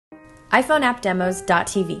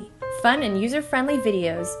iPhoneAppDemos.tv. Fun and user-friendly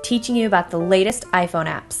videos teaching you about the latest iPhone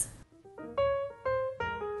apps.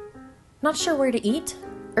 Not sure where to eat?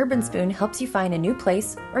 Urbanspoon helps you find a new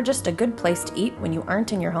place or just a good place to eat when you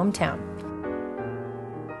aren't in your hometown.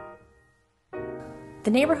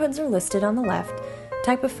 The neighborhoods are listed on the left,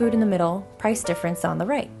 type of food in the middle, price difference on the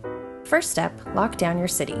right. First step, lock down your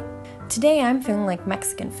city. Today I'm feeling like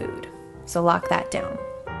Mexican food, so lock that down.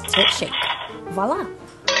 Hit shake. Voila!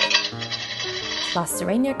 La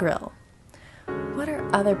Serena Grill. What are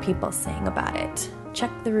other people saying about it?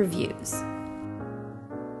 Check the reviews.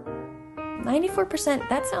 94%,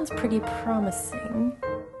 that sounds pretty promising.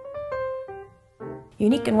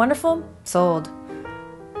 Unique and wonderful? Sold.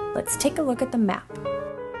 Let's take a look at the map.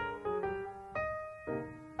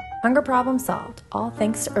 Hunger problem solved, all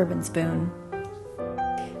thanks to Urbanspoon.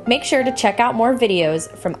 Make sure to check out more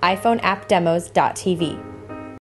videos from iPhoneAppDemos.tv.